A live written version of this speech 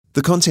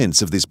The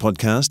contents of this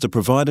podcast are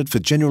provided for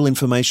general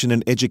information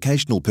and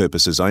educational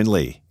purposes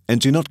only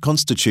and do not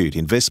constitute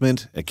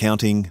investment,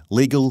 accounting,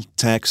 legal,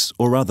 tax,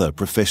 or other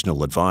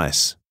professional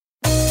advice.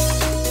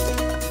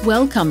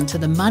 Welcome to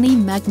the Money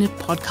Magnet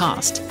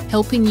Podcast,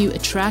 helping you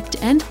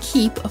attract and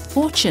keep a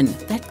fortune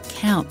that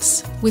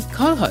counts. With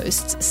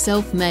co-hosts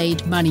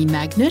self-made money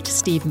magnate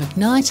Steve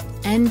McKnight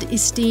and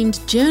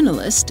esteemed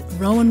journalist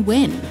Rowan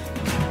Wen.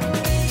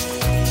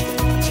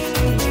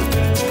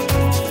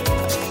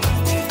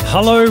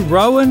 Hello,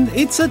 Rowan.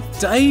 It's a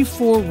day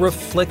for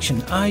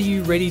reflection. Are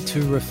you ready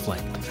to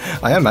reflect?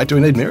 I am, mate. Do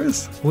we need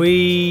mirrors?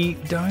 We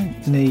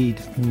don't need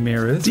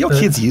mirrors. Do your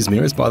kids use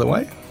mirrors, by the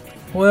way?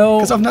 Well,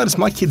 because I've noticed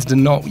my kids do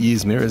not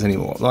use mirrors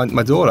anymore. Like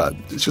my daughter,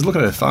 she was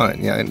looking at her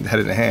phone, and had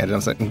it in her hand, and I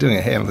was like, I'm doing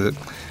her hair. I'm like,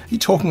 are you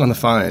talking on the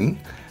phone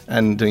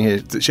and doing hair?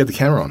 She had the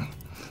camera on.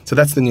 So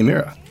that's the new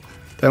mirror.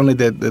 They all need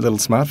their little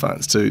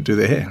smartphones to do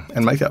their hair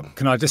and makeup.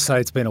 Can I just say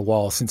it's been a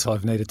while since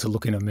I've needed to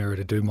look in a mirror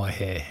to do my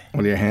hair.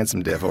 Well, you're a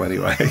handsome devil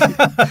anyway.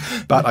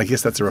 But I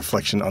guess that's a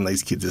reflection on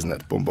these kids, isn't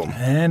it? Boom, boom.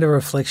 And a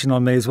reflection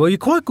on me as well. You're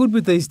quite good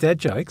with these dad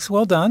jokes.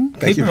 Well done.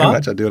 Thank you very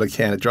much. I do what I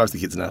can. It drives the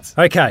kids nuts.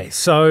 Okay,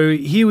 so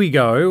here we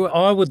go.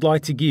 I would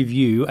like to give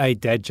you a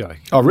dad joke.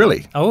 Oh,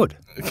 really? I would.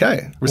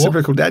 Okay.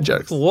 Reciprocal dad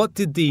jokes. What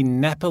did the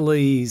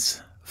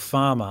Nepalese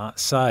farmer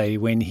say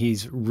when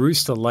his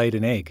rooster laid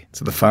an egg?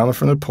 So the farmer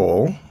from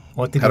Nepal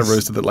had a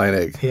rooster that laid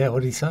an egg. Yeah, what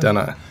did he say? Don't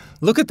know.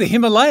 Look at the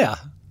Himalaya.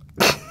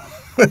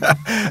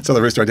 So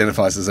the rooster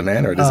identifies as a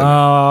man or it isn't?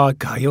 Oh,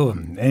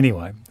 God.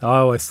 Anyway, I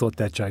always thought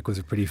that joke was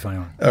a pretty funny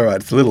one. All right,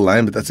 it's a little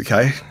lame, but that's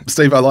okay.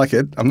 Steve, I like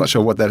it. I'm not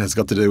sure what that has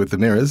got to do with the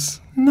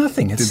mirrors.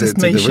 Nothing. It's just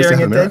me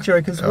sharing a dad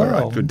joke as well. All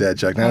right, good dad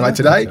joke. Now,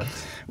 today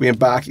we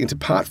embark into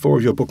part 4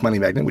 of your book, Money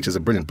Magnet, which is a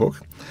brilliant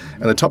book.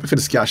 And the topic for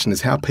discussion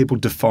is how people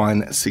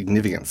define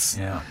significance.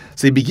 Yeah.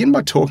 So you begin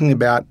by talking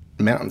about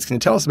mountains. Can you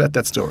tell us about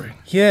that story?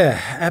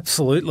 Yeah,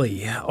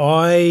 absolutely.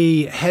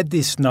 I had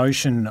this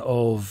notion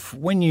of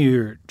when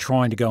you're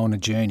trying to go on a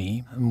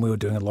journey, and we were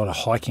doing a lot of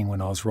hiking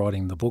when I was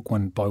writing the book,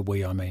 when by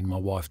we I mean my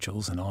wife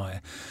Jules and I,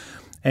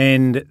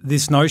 and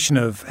this notion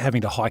of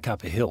having to hike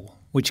up a hill,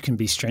 which can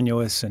be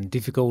strenuous and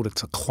difficult.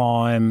 It's a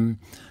climb.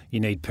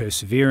 You need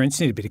perseverance.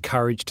 You need a bit of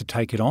courage to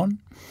take it on.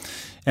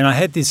 And I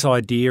had this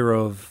idea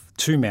of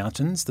 2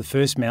 mountains. The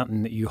first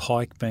mountain that you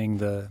hike being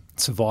the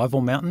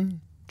survival mountain,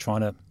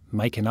 trying to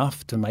make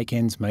enough to make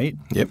ends meet.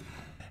 Yep.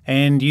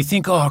 And you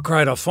think, oh,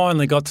 great, I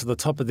finally got to the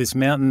top of this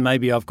mountain.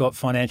 Maybe I've got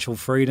financial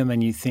freedom.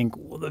 And you think,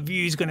 well, the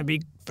view's going to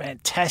be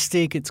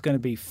fantastic. It's going to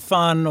be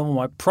fun. All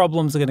my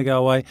problems are going to go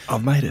away.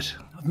 I've made it.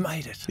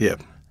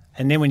 Yep.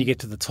 And then when you get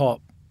to the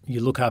top, you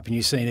look up and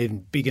you see an even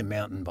bigger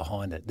mountain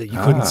behind it that you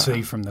couldn't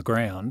see from the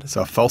ground.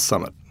 So a false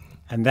summit.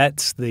 And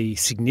that's the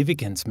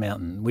significance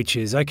mountain, which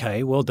is,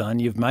 okay, well done,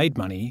 you've made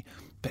money,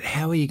 but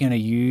how are you going to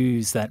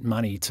use that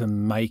money to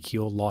make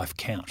your life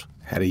count?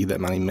 How do you give that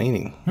money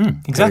meaning?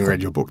 Exactly. Having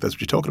read your book, that's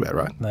what you're talking about,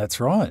 right? That's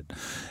right.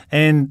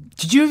 And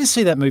did you ever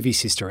see that movie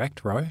Sister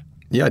Act, Ro?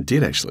 Yeah, I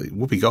did actually.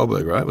 Whoopi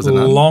Goldberg, right? Was a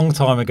nun? Long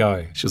time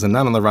ago. She was a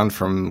nun on the run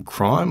from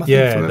crime, I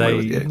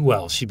think.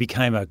 Well, she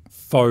became a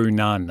faux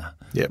nun.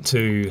 Yep.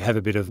 To have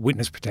a bit of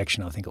witness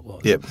protection, I think it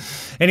was. Yep.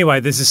 Anyway,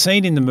 there's a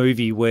scene in the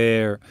movie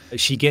where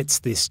she gets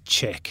this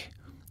check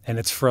and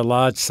it's for a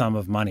large sum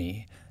of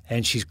money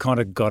and she's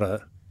kind of got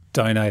to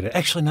donate it.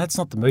 Actually, no, that's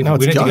not the movie. No,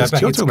 it's we need Ghost. to go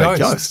back. You're talking about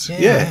Ghost.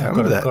 Yeah, I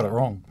remember that. Got it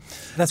wrong.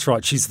 That's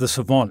right. She's the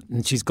savant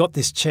and she's got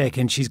this check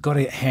and she's got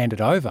to hand it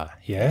over.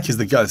 Yeah. Because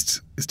the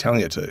ghost is telling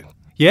her to.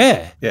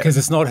 Yeah. Because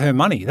it's not her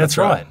money. That's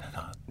right.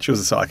 She was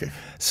a psychic.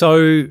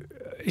 So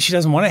she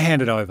doesn't want to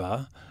hand it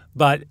over.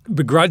 But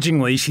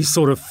begrudgingly, she's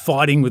sort of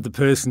fighting with the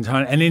person.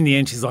 And in the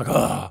end, she's like,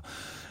 oh.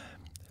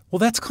 Well,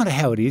 that's kind of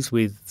how it is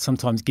with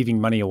sometimes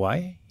giving money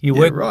away. You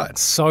work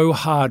so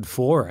hard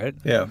for it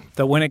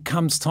that when it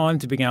comes time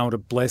to being able to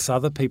bless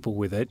other people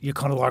with it, you're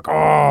kind of like,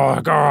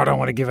 oh, God, I don't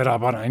want to give it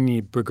up. And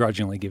you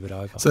begrudgingly give it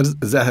over. So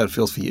is that how it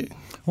feels for you?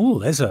 Oh,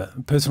 there's a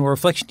personal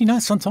reflection. You know,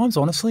 sometimes,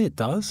 honestly, it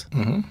does.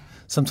 Mm-hmm.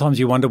 Sometimes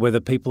you wonder whether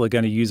people are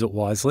going to use it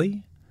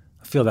wisely.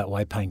 I feel that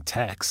way paying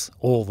tax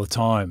all the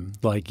time.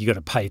 Like you got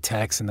to pay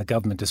tax and the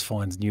government just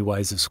finds new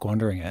ways of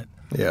squandering it.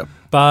 Yeah.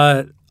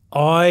 But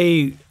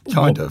I'm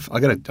going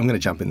to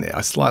jump in there.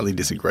 I slightly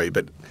disagree,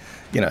 but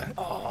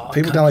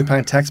people don't like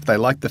paying tax, but they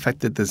like the fact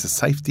that there's a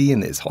safety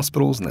and there's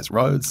hospitals and there's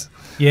roads.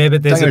 Yeah,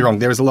 but don't get me wrong,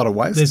 there is a lot of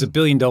waste. There's $1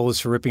 billion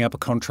for ripping up a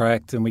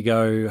contract and we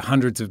go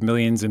hundreds of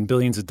millions and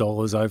billions of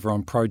dollars over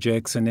on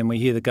projects and then we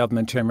hear the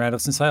government turn around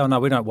us and say, oh no,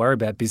 we don't worry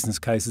about business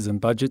cases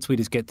and budgets, we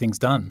just get things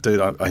done.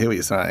 Dude, I hear what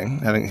you're saying.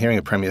 Hearing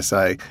a premier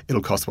say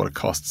it'll cost what it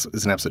costs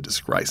is an absolute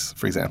disgrace,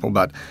 for example,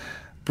 but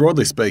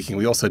broadly speaking,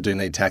 we also do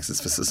need taxes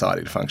for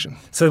society to function.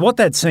 So what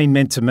that scene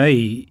meant to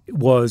me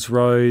was,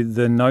 Ro,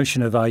 the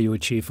notion of are you a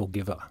cheerful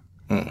giver?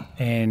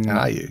 And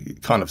are you?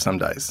 Kind of some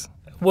days.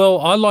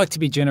 Well, I like to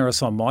be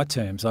generous on my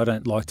terms. I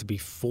don't like to be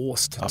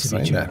forced I've to seen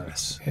be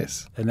generous. that.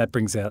 Yes. And that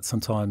brings out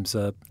sometimes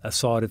a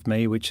side of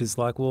me which is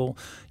like, well,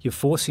 you're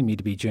forcing me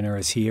to be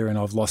generous here and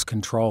I've lost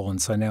control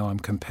and so now I'm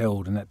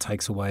compelled, and that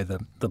takes away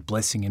the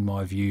blessing, in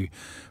my view,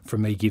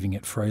 from me giving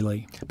it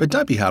freely. But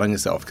don't be hard on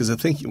yourself, because I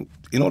think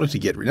in order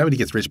to nobody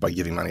gets rich by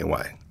giving money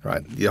away,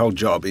 right? Your whole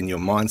job in your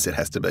mindset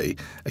has to be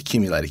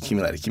accumulate,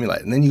 accumulate,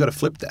 accumulate. And then you've got to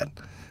flip that.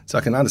 So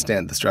I can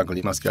understand the struggle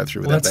you must go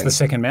through with Well, that. that's the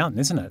second mountain,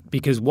 isn't it?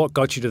 Because what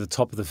got you to the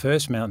top of the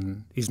first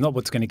mountain is not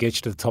what's going to get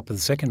you to the top of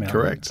the second mountain.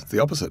 Correct. It's the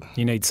opposite.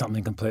 You need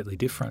something completely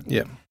different.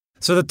 Yeah.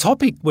 So the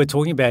topic we're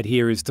talking about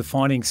here is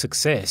defining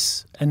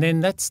success. And then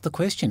that's the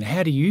question.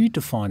 How do you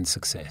define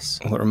success?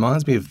 Well, it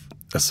reminds me of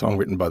a song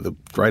written by the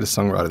greatest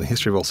songwriter in the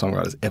history of all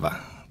songwriters ever,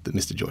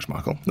 Mr. George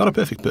Michael. Not a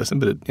perfect person,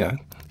 but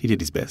he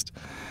did his best.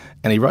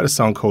 And he wrote a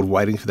song called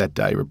Waiting for That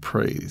Day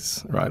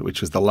Reprise, right,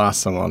 which was the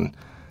last song on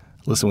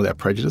Listen Without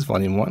Prejudice,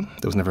 Volume 1.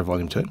 There was never a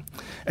Volume 2.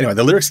 Anyway,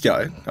 the lyrics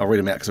go, I'll read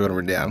them out because I've got them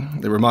written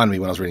down. They reminded me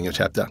when I was reading your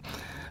chapter.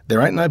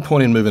 There ain't no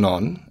point in moving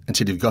on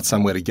until you've got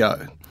somewhere to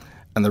go.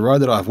 And the road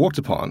that I've walked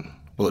upon,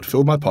 well, it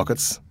filled my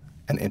pockets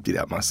and emptied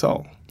out my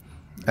soul.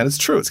 And it's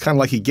true. It's kind of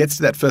like he gets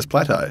to that first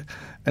plateau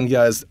and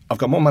goes, I've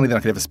got more money than I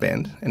could ever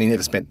spend. And he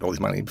never spent all his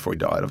money before he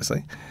died,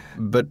 obviously.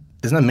 But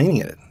there's no meaning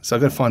in it. So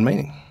I've got to find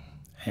meaning.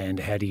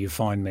 And how do you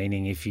find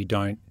meaning if you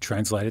don't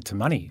translate it to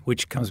money?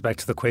 Which comes back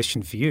to the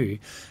question for you.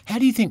 How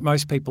do you think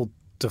most people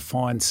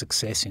define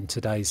success in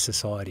today's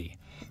society?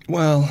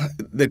 Well,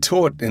 they're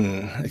taught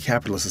in a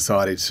capitalist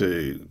society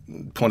to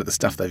point at the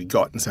stuff they've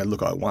got and say,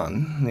 look, I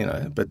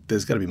won, but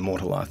there's got to be more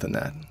to life than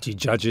that. Do you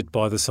judge it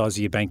by the size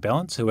of your bank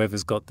balance?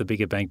 Whoever's got the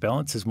bigger bank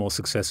balance is more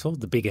successful.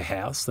 The bigger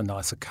house, the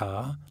nicer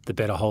car, the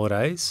better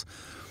holidays.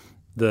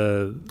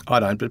 I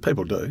don't, but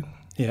people do.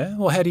 Yeah.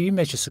 Well, how do you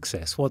measure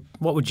success? What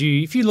would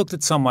you, if you looked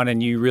at someone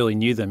and you really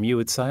knew them, you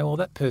would say, well,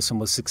 that person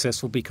was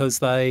successful because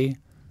they...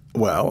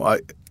 Well,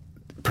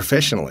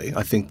 professionally,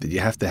 I think that you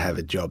have to have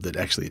a job that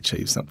actually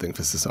achieves something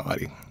for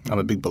society. I'm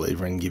a big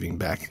believer in giving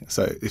back.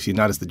 So if you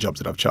notice the jobs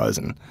that I've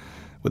chosen,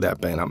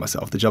 without being up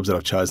myself, the jobs that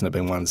I've chosen have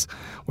been ones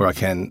where I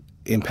can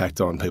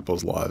impact on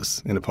people's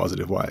lives in a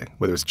positive way,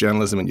 whether it's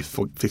journalism and you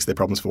fix their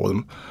problems for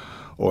them,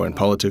 or in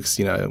politics,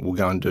 we'll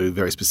go and do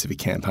very specific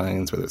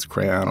campaigns, whether it's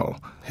Crown or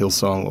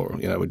Hillsong, or,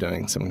 we're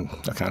doing something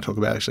I can't talk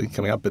about actually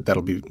coming up, but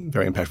that'll be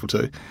very impactful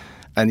too.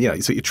 And,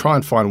 so you try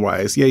and find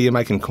ways. Yeah, you're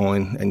making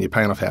coin and you're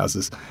paying off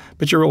houses,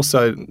 but you're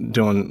also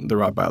doing the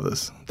right by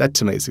others. That,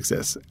 to me, is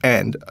success.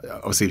 And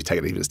obviously, if you take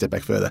it even a step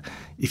back further,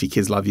 if your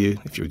kids love you,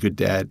 if you're a good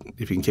dad,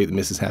 if you can keep the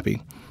missus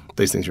happy,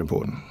 these things are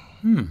important.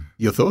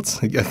 Your thoughts?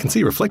 I can see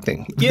you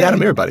reflecting. Without a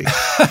mirror, buddy.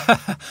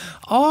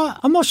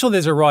 I'm not sure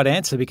there's a right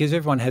answer because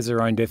everyone has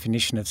their own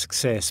definition of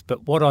success.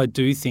 But what I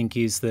do think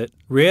is that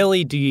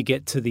rarely do you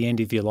get to the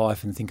end of your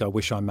life and think, I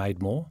wish I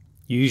made more.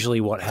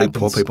 Usually what happens... I think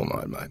poor people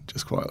might, mate,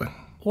 just quietly.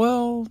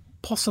 Well,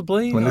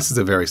 possibly. This is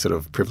a very sort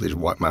of privileged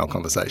white male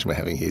conversation we're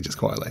having here, just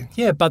quietly.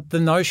 Yeah, but the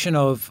notion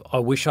of I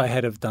wish I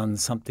had have done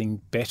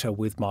something better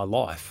with my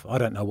life. I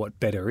don't know what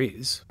better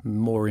is.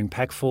 More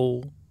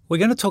impactful. We're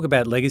going to talk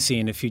about legacy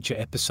in a future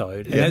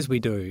episode. And as we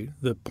do,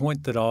 the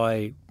point that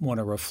I want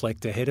to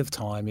reflect ahead of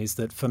time is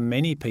that for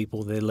many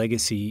people, their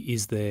legacy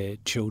is their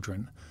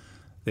children,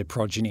 their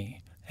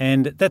progeny.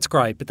 And that's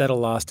great, but that'll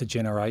last a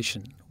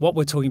generation. What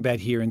we're talking about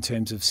here in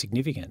terms of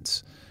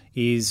significance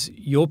is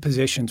your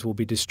possessions will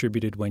be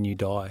distributed when you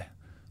die,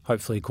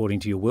 hopefully according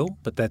to your will,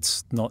 but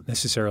that's not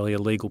necessarily a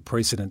legal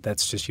precedent.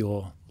 That's just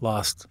your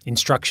last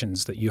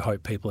instructions that you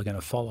hope people are going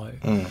to follow.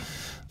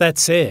 That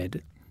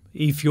said,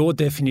 if your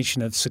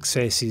definition of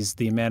success is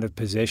the amount of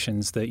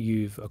possessions that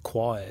you've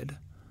acquired,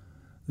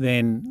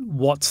 then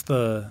what's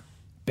the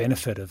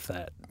benefit of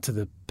that to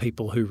the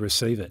people who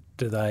receive it?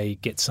 Do they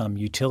get some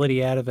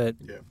utility out of it?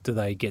 Yeah. Do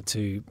they get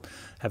to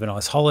have a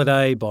nice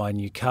holiday, buy a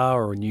new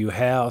car or a new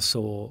house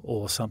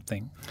or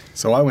something?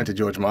 So I went to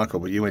George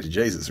Michael, but you went to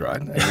Jesus, right?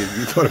 And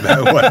you thought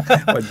about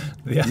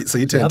what so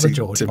you turned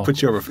to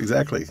put your...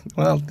 Exactly.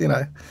 Well,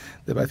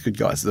 they're both good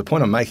guys. So the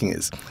point I'm making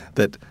is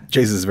that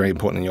Jesus is very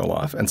important in your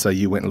life, and so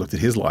you went and looked at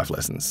his life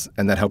lessons,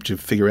 and that helped you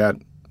figure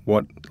out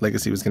what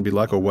legacy was going to be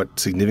like or what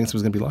significance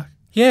was going to be like?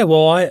 Yeah,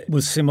 well, I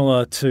was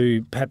similar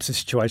to perhaps the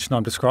situation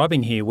I'm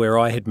describing here where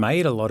I had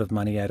made a lot of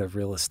money out of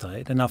real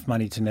estate, enough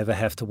money to never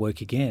have to work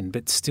again,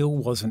 but still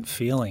wasn't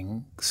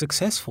feeling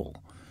successful.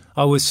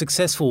 I was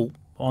successful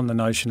on the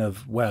notion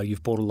of, wow,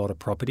 you've bought a lot of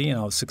property,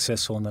 and I was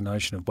successful on the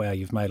notion of, wow,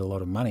 you've made a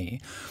lot of money.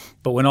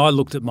 But when I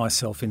looked at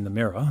myself in the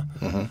mirror,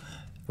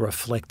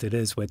 reflected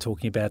as we're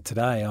talking about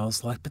today, I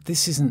was like, but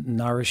this isn't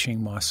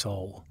nourishing my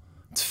soul.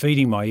 It's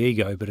feeding my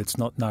ego, but it's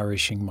not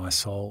nourishing my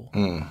soul.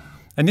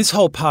 And this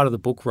whole part of the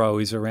book, Ro,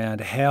 is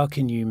around how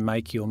can you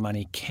make your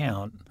money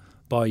count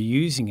by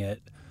using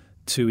it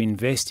to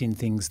invest in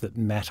things that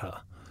matter.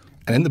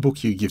 And in the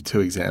book you give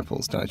two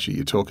examples, don't you?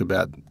 You talk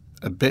about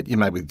a bet you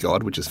made with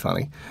God, which is a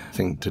funny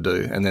thing to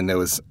do, and then there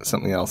was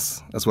something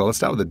else as well. Let's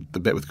start with the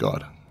bet with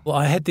God. Well,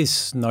 I had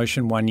this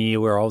notion one year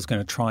where I was going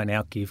to try and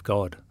outgive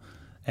God.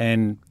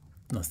 And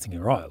I was thinking,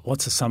 right,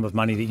 what's the sum of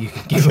money that you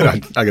could give I away?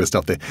 got to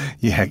stop there.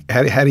 Yeah,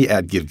 how do you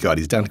outgive God?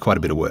 He's done quite a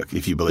bit of work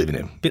if you believe in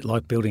him. A bit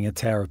like building a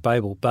Tower of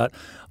Babel. But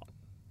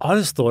I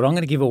just thought, I'm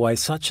going to give away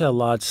such a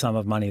large sum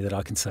of money that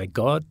I can say,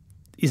 God,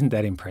 isn't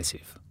that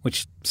impressive?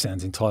 Which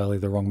sounds entirely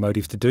the wrong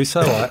motive to do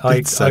so.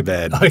 It's so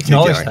bad. I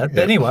acknowledge Keep going. that.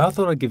 But anyway, I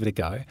thought I'd give it a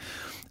go.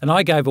 And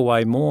I gave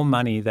away more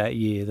money that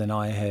year than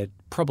I had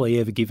probably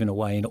ever given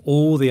away in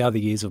all the other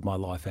years of my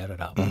life added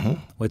up.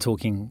 We're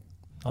talking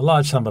a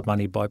large sum of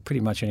money by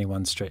pretty much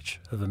anyone's stretch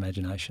of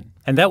imagination.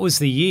 And that was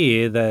the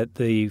year that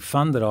the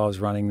fund that I was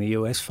running, the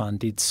US fund,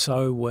 did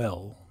so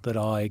well that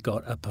I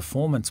got a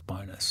performance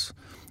bonus,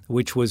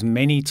 which was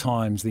many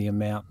times the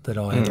amount that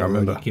I had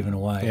already given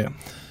away. Yeah.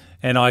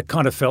 And I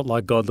kind of felt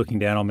like God looking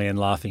down on me and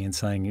laughing and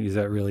saying, is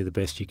that really the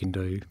best you can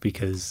do?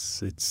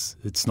 Because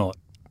it's not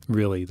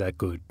really that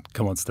good.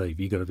 Come on, Steve,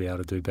 you've got to be able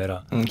to do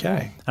better.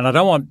 Okay. And I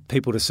don't want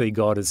people to see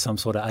God as some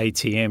sort of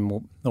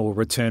ATM or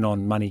return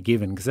on money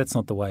given, because that's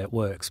not the way it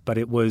works. But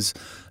it was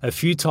a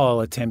futile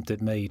attempt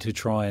at me to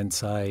try and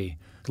say,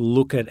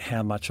 look at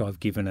how much I've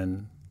given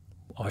and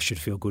I should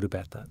feel good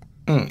about that.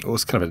 It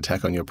was kind of an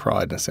attack on your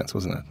pride in a sense,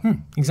 wasn't it?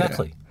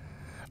 Exactly. Yeah.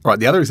 Right,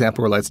 the other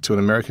example relates to an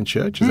American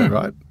church, is that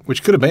right?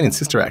 Which could have been in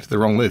Sister Act, the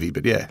wrong movie,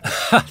 but yeah.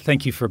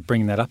 Thank you for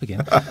bringing that up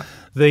again.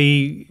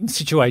 The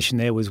situation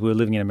there was we were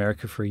living in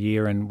America for a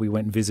year and we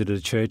went and visited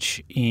a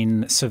church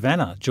in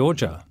Savannah,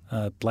 Georgia,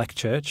 a black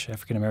church,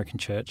 African-American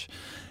church,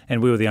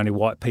 and we were the only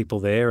white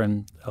people there.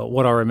 And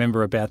what I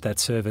remember about that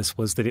service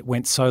was that it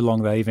went so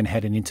long they even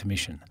had an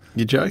intermission.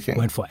 You're joking? It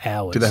went for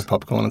hours. Did they have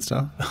popcorn and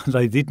stuff?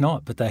 They did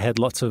not, but they had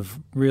lots of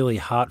really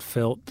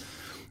heartfelt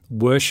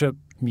worship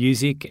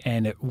music,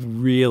 and it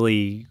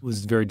really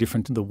was very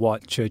different to the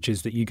white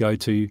churches that you go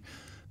to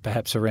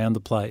perhaps around the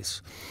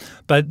place.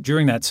 But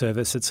during that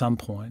service at some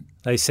point,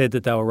 they said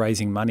that they were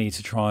raising money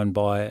to try and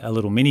buy a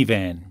little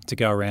minivan to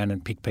go around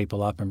and pick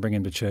people up and bring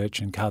them to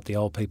church and cart the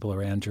old people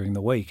around during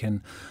the week.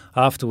 And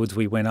afterwards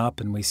we went up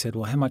and we said,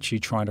 well, how much are you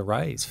trying to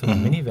raise for the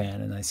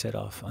minivan? And they said,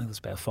 I think it was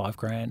about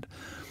 $5,000.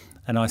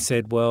 And I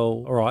said,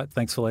 well, all right,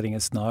 thanks for letting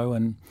us know.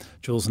 And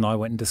Jules and I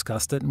went and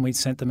discussed it, and we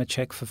sent them a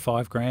cheque for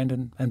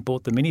 $5,000 and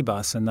bought the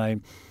minibus. And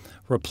they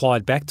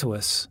replied back to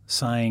us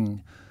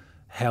saying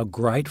how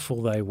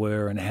grateful they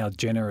were and how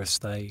generous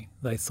they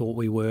thought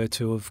we were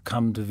to have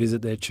come to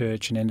visit their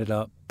church and ended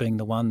up being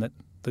the one that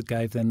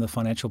gave them the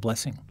financial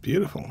blessing.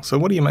 Beautiful. So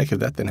what do you make of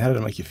that then? How did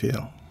it make you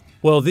feel?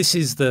 Well, this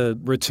is the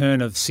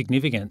return of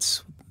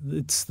significance.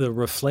 It's the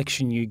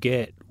reflection you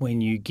get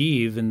when you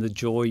give and the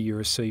joy you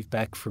receive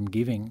back from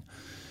giving.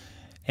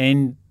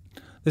 And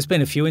there's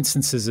been a few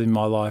instances in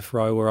my life,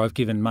 Ro, where I've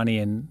given money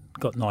and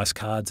got nice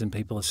cards and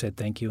people have said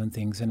thank you and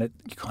things, and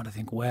you kind of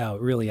think, wow,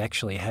 it really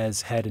actually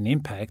has had an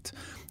impact.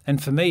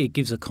 And for me, it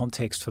gives a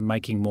context for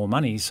making more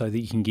money so that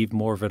you can give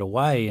more of it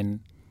away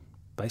and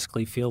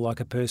basically feel like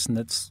a person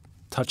that's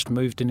touched,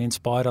 moved and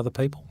inspired other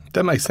people.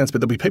 That makes sense,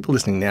 but there'll be people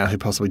listening now who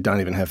possibly don't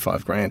even have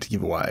 $5,000 to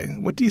give away.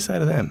 What do you say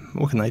to them?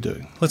 What can they do?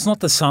 Well, it's not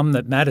the sum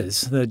that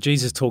matters.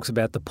 Jesus talks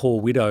about the poor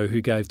widow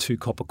who gave 2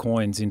 copper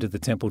coins into the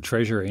temple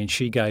treasury, and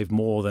she gave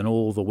more than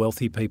all the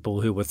wealthy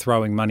people who were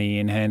throwing money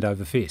in hand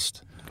over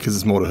fist. Because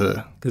it's more to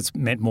her. Because it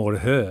meant more to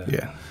her.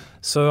 Yeah.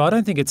 So I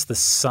don't think it's the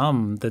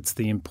sum that's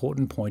the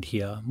important point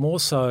here, more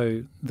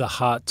so the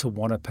heart to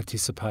want to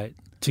participate,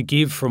 to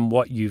give from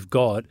what you've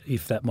got,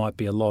 if that might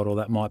be a lot or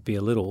that might be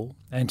a little,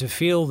 and to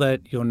feel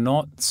that you're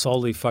not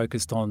solely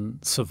focused on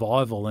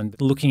survival and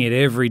looking at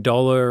every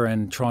dollar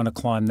and trying to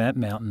climb that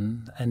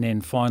mountain and then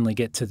finally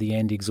get to the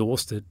end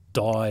exhausted,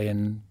 die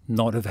and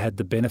not have had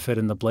the benefit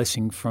and the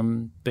blessing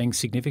from being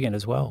significant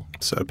as well.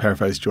 So to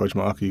paraphrase George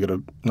Michael, you've got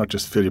to not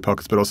just fill your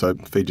pockets but also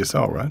feed your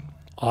soul, right?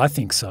 I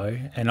think so.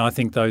 And I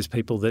think those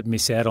people that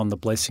miss out on the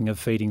blessing of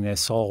feeding their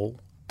soul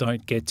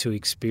don't get to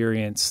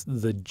experience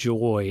the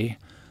joy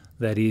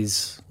that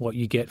is what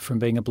you get from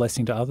being a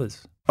blessing to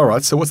others. All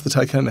right, so what's the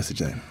take-home message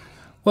then?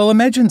 Well,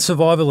 imagine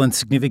survival and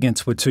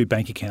significance were 2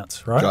 bank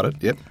accounts, right? Got it,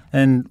 yep.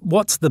 And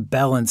what's the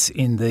balance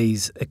in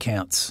these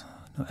accounts?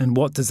 And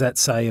what does that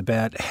say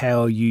about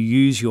how you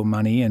use your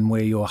money and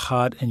where your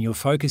heart and your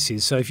focus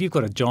is? So if you've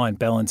got a giant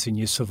balance in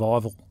your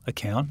survival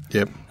account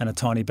and a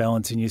tiny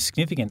balance in your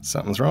significance,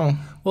 something's wrong.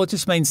 Well, it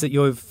just means that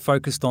you're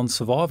focused on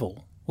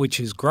survival, which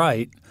is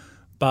great,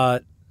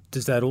 but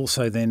does that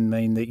also then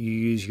mean that you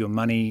use your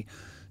money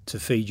to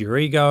feed your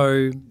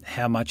ego?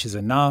 How much is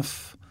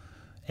enough?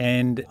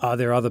 And are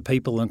there other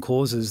people and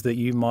causes that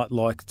you might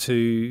like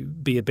to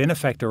be a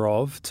benefactor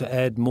of to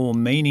add more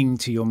meaning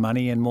to your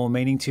money and more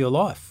meaning to your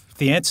life? If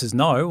the answer is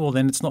no, well,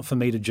 then it's not for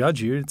me to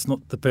judge you. It's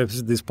not the purpose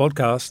of this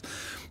podcast,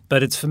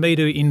 but it's for me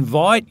to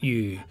invite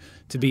you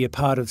to be a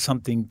part of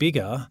something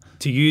bigger,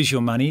 to use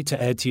your money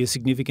to add to your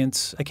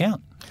significance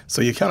account.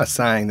 So you're kind of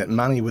saying that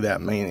money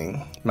without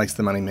meaning makes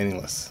the money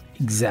meaningless.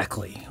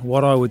 Exactly.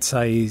 What I would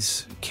say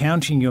is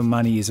counting your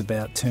money is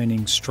about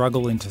turning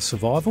struggle into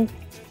survival.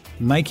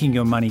 Making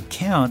your money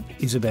count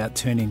is about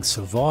turning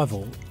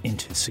survival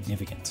into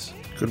significance.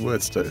 Good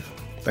words, Steve.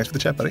 Thanks for the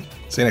chat, buddy.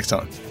 See you next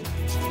time.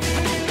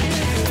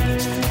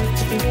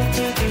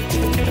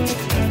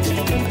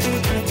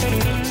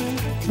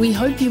 We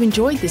hope you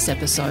enjoyed this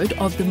episode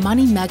of the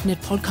Money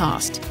Magnet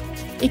podcast.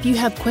 If you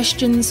have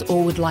questions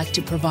or would like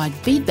to provide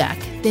feedback,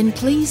 then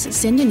please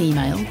send an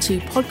email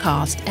to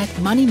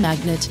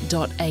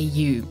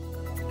podcast@moneymagnet.au.